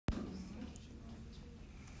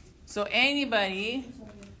So anybody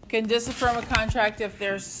can disaffirm a contract if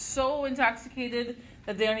they're so intoxicated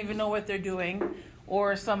that they don't even know what they're doing,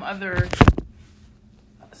 or some other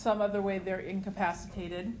way they're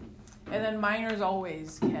incapacitated. And then minors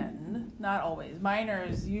always can. Not always.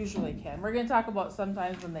 Minors usually can. We're going to talk about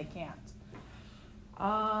sometimes when they can't.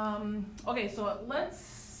 Okay, so let's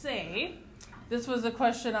say this was a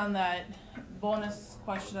question on that bonus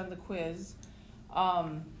question on the quiz.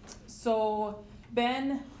 So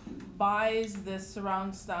Ben buys this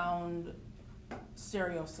surround sound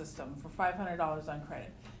stereo system for $500 on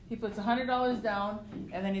credit. He puts $100 down,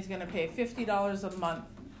 and then he's going to pay $50 a month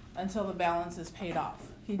until the balance is paid off.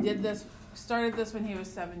 He started this when he was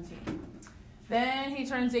 17. Then he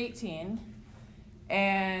turns 18,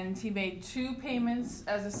 and he made 2 payments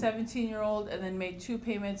as a 17-year-old, and then made 2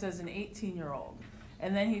 payments as an 18-year-old.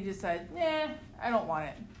 And then he decided, I don't want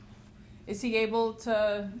it. Is he able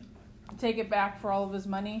to take it back for all of his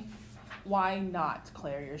money? Why not,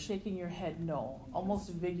 Claire? You're shaking your head no,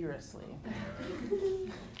 almost vigorously.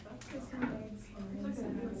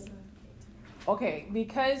 Okay,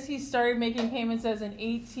 because he started making payments as an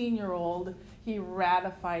 18-year-old, he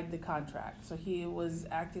ratified the contract. So he was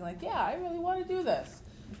acting like, I really want to do this,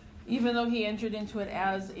 even though he entered into it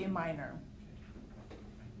as a minor.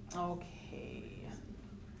 Okay.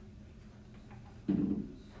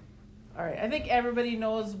 All right, I think everybody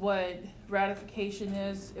knows what ratification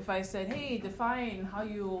is. If I said, hey, define how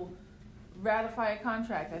you ratify a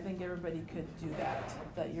contract, I think everybody could do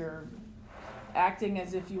that you're acting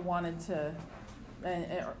as if you wanted to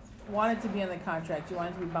be in the contract, you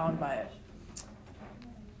wanted to be bound by it.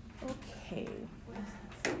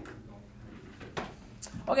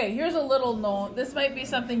 Okay, here's a little known, this might be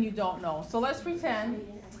something you don't know. So let's pretend,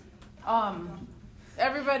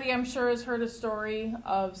 everybody I'm sure has heard a story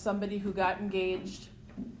of somebody who got engaged,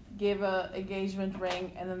 gave an engagement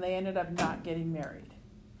ring, and then they ended up not getting married.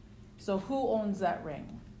 So who owns that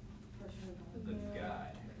ring? The guy.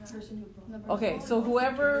 Okay, so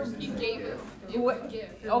whoever You gave it.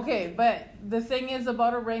 Okay, but the thing is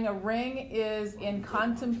about a ring is in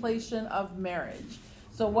contemplation of marriage.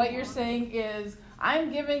 So what you're saying is,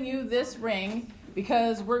 I'm giving you this ring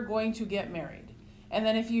because we're going to get married. And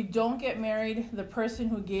then if you don't get married, the person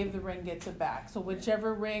who gave the ring gets it back. So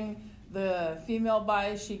whichever ring the female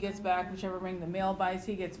buys, she gets back. Whichever ring the male buys,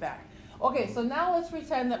 he gets back. Okay, so now let's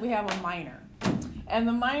pretend that we have a minor. And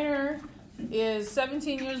the minor is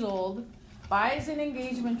 17 years old, buys an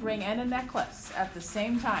engagement ring and a necklace at the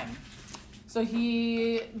same time. So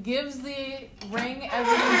he gives the ring as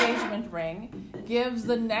an engagement ring, gives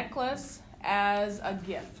the necklace as a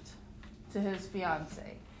gift to his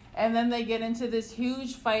fiancée. And then they get into this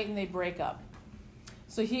huge fight and they break up.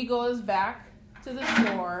 So he goes back to the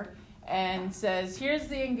store and says, here's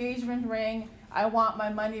the engagement ring, I want my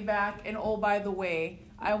money back, and oh, by the way,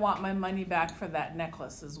 I want my money back for that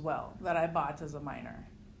necklace as well that I bought as a minor.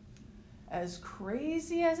 As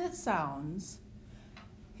crazy as it sounds,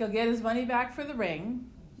 he'll get his money back for the ring.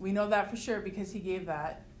 We know that for sure because he gave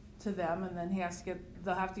that to them, and then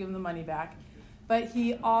they'll have to give him the money back. But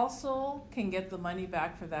he also can get the money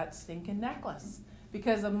back for that stinking necklace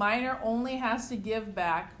because a minor only has to give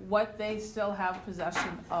back what they still have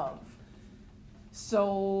possession of.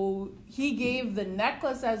 So he gave the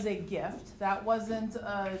necklace as a gift. That wasn't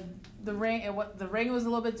the ring. The ring was a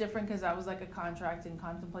little bit different because that was like a contract in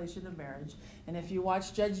contemplation of marriage. And if you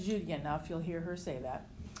watch Judge Judy enough, you'll hear her say that.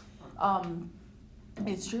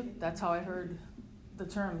 It's true. That's how I heard the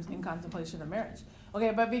terms in contemplation of marriage.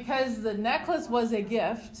 Okay, but because the necklace was a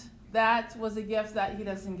gift, that was a gift that he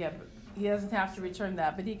doesn't get. He doesn't have to return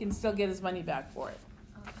that, but he can still get his money back for it.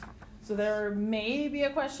 So there may be a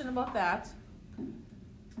question about that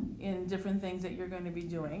in different things that you're going to be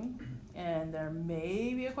doing. And there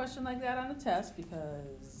may be a question like that on a test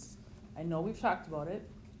because I know we've talked about it.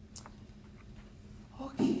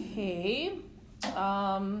 Okay.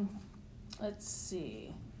 Let's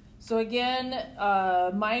see. So again,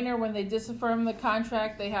 minor, when they disaffirm the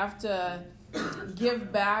contract, they have to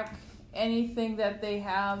give back anything that they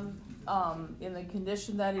have in the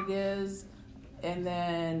condition that it is. And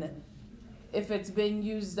then if it's been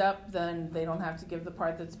used up, then they don't have to give the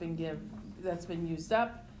part that's been used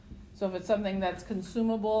up. So if it's something that's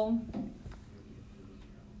consumable,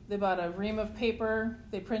 they bought a ream of paper,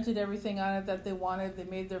 they printed everything on it that they wanted, they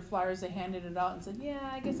made their flyers, they handed it out and said,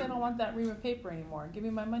 I guess I don't want that ream of paper anymore. Give me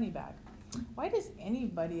my money back. Why does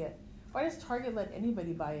Target let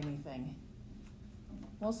anybody buy anything?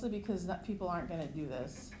 Mostly because people aren't going to do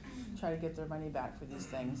this, try to get their money back for these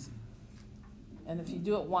things. And if you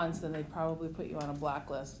do it once, then they'd probably put you on a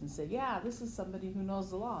blacklist and say, yeah, this is somebody who knows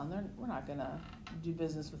the law, and we're not going to do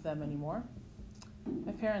business with them anymore.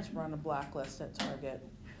 My parents were on a blacklist at Target.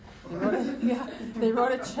 They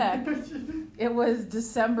wrote a check. It was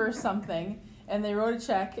December something, and they wrote a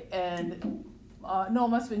check, and it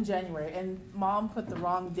must have been January, and Mom put the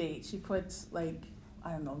wrong date. She put,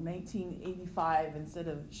 1985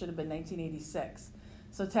 should have been 1986.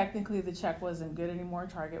 So technically the check wasn't good anymore.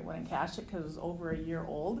 Target wouldn't cash it because it was over a year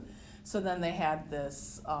old. So then they had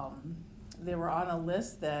this, they were on a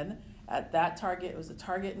list then at that Target. It was a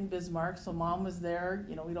Target in Bismarck. So Mom was there.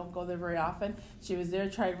 We don't go there very often. She was there,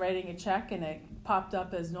 tried writing a check, and it popped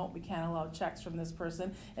up as, nope, we can't allow checks from this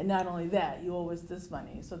person. And not only that, you owe us this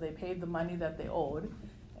money. So they paid the money that they owed.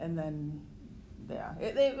 And then, yeah,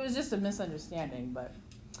 it was just a misunderstanding. But,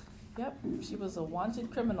 yep, she was a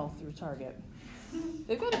wanted criminal through Target.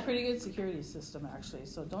 They've got a pretty good security system, actually,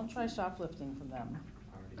 so don't try shoplifting from them.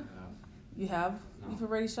 You have? No. You've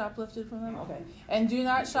already shoplifted from them? Okay. And do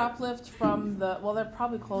not shoplift from they're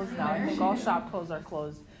probably closed now. I think all Shopkos are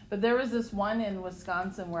closed. But there was this one in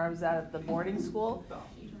Wisconsin where I was at the boarding school.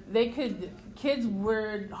 Kids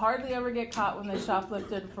would hardly ever get caught when they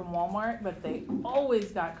shoplifted from Walmart, but they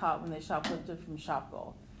always got caught when they shoplifted from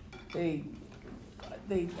Shopko. They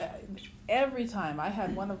every time. I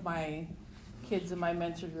had one of my kids in my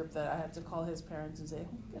mentor group that I had to call his parents and say,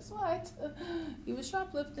 guess what? He was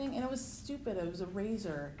shoplifting, and it was stupid. It was a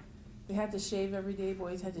razor. They had to shave every day.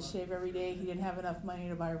 Boys had to shave every day. He didn't have enough money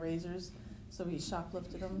to buy razors, so he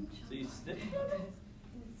shoplifted them. So you snitched?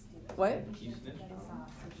 What? You snitched?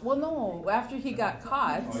 Well, no. After he got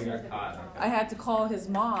caught, Oh, you got caught. Okay. I had to call his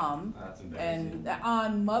mom, That's embarrassing. and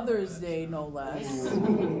on Mother's Day, no less.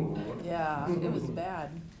 Yeah, it was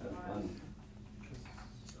bad. That's fun.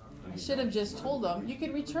 I should have just told them, you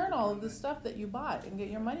could return all of the stuff that you bought and get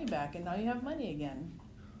your money back, and now you have money again.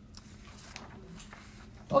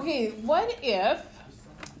 Okay, what if,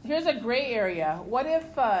 here's a gray area. What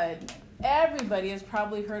if everybody has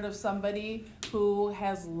probably heard of somebody who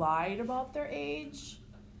has lied about their age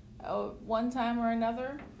one time or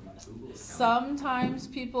another? Sometimes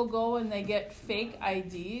people go and they get fake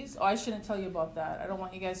IDs. Oh, I shouldn't tell you about that. I don't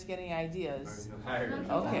want you guys to get any ideas.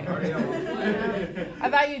 Okay. I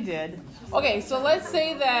thought you did. Okay, so let's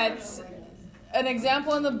say that an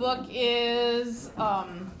example in the book is,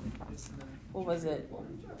 what was it?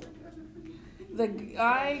 The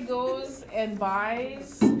guy goes and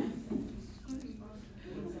buys...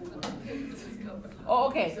 Oh,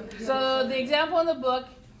 okay. So the example in the book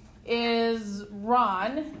is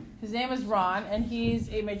Ron. His name is Ron, and he's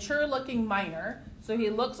a mature-looking minor. So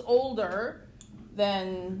he looks older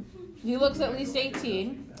than, he looks at least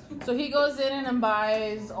 18. So he goes in and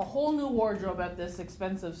buys a whole new wardrobe at this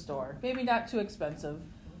expensive store. Maybe not too expensive,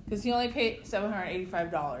 because he only paid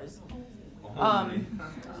 $785.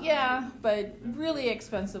 Yeah, but really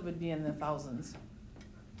expensive would be in the thousands.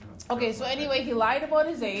 Okay, so anyway, he lied about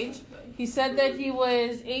his age. He said that he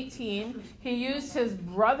was 18. He used his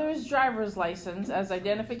brother's driver's license as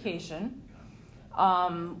identification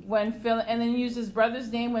and then used his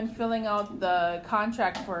brother's name when filling out the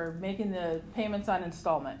contract for making the payments on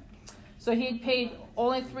installment. So he'd paid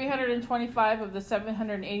only $325 of the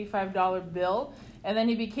 $785 bill, and then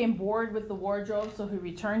he became bored with the wardrobe, so he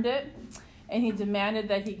returned it, and he demanded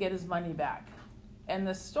that he get his money back. And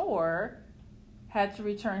the store had to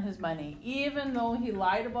return his money, even though he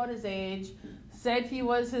lied about his age, said he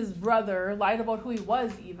was his brother, lied about who he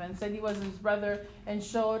was even, said he was his brother, and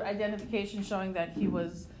showed identification showing that he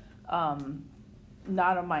was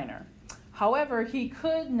not a minor. However, he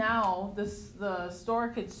could now, the store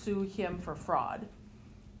could sue him for fraud.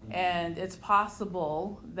 And it's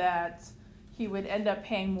possible that he would end up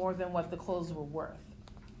paying more than what the clothes were worth.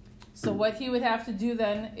 So what he would have to do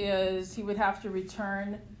then is he would have to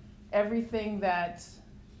return everything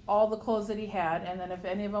all the clothes that he had, and then if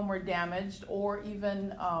any of them were damaged or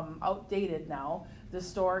even outdated now, the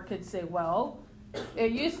store could say, well,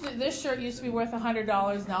 this shirt used to be worth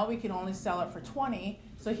 $100, now we can only sell it for $20,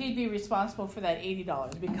 so he'd be responsible for that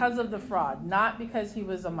 $80 because of the fraud, not because he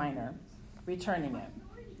was a minor returning it.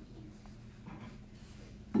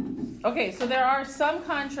 Okay, so there are some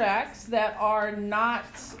contracts that are not,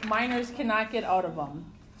 minors cannot get out of them.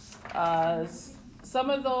 Some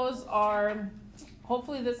of those are,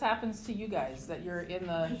 hopefully this happens to you guys, that you're in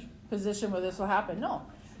the position where this will happen. No,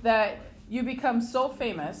 that you become so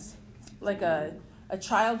famous, like a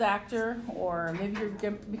child actor, or maybe you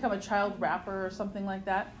become a child rapper or something like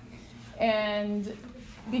that. And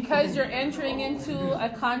because you're entering into a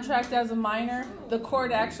contract as a minor, the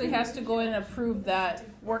court actually has to go in and approve that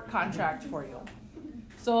work contract for you.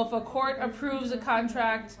 So if a court approves a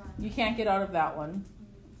contract, you can't get out of that one.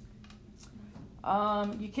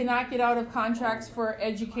 You cannot get out of contracts for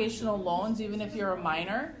educational loans, even if you're a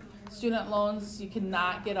minor. Student loans, you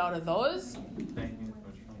cannot get out of those.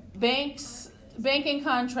 Banking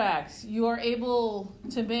contracts, you are able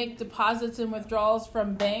to make deposits and withdrawals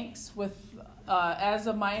from banks with as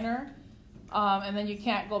a minor, and then you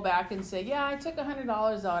can't go back and say, yeah, I took $100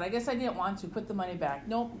 out. I guess I didn't want to. Put the money back.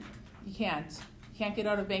 Nope, you can't. You can't get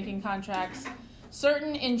out of banking contracts.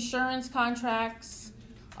 Certain insurance contracts,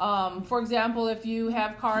 for example, if you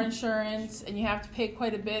have car insurance and you have to pay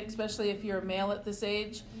quite a bit, especially if you're a male at this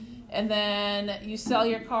age, and then you sell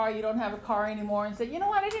your car, you don't have a car anymore, and say, you know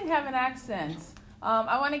what, I didn't have an accident.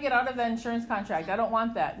 I want to get out of that insurance contract. I don't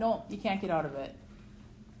want that. No, you can't get out of it.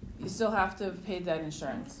 You still have to have paid that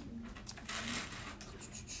insurance.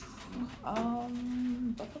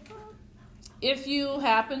 If you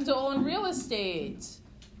happen to own real estate,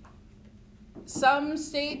 some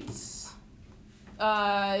states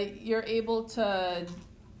you're able to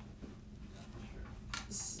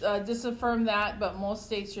disaffirm that, but most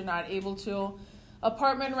states you're not able to.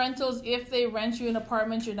 Apartment rentals, if they rent you an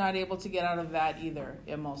apartment, you're not able to get out of that either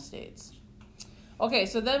in most states. Okay,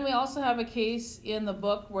 so then we also have a case in the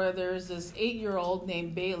book where there's this 8-year-old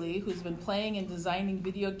named Bailey who's been playing and designing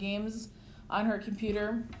video games on her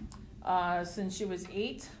computer since she was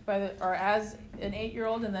 8, as an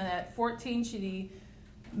 8-year-old, and then at 14 she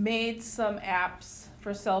made some apps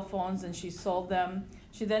for cell phones and she sold them.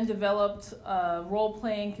 She then developed a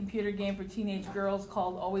role-playing computer game for teenage girls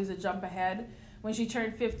called Always a Jump Ahead. When she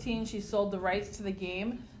turned 15, she sold the rights to the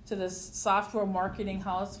game to this software marketing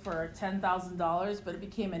house for $10,000, but it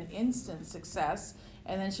became an instant success.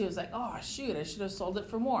 And then she was like, oh, shoot, I should have sold it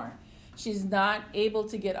for more. She's not able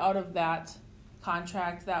to get out of that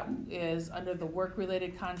contract. That is under the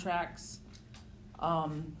work-related contracts.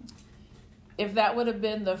 If that would have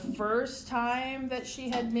been the first time that she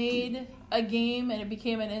had made a game and it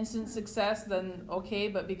became an instant success, then okay,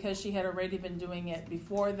 but because she had already been doing it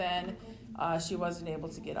before then, she wasn't able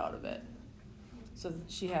to get out of it. So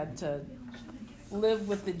she had to live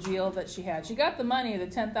with the deal that she had. She got the money, the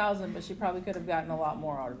 $10,000, but she probably could have gotten a lot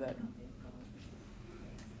more out of it.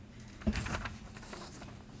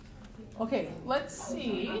 Okay, let's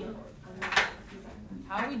see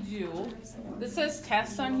how we do. This says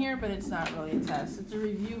test on here, but it's not really a test. It's a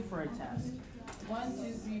review for a test. 1,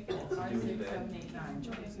 2, 3, 4, 5, 6, 7, 8, 9.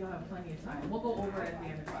 Okay, so you'll have plenty of time. We'll go over it at the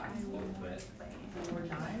end of class. 4,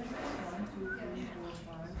 9. 1, 2, 3, 4,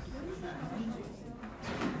 5, 6, 7, 8.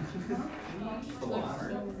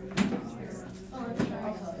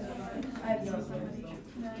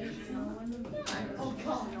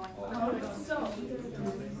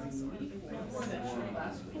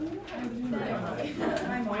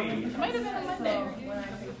 Might have been a Monday.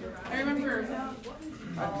 I remember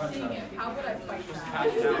seeing it. How would I fight that?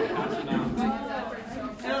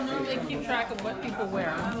 I don't normally keep track of what people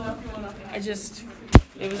wear.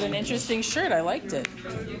 It was an interesting shirt. I liked it.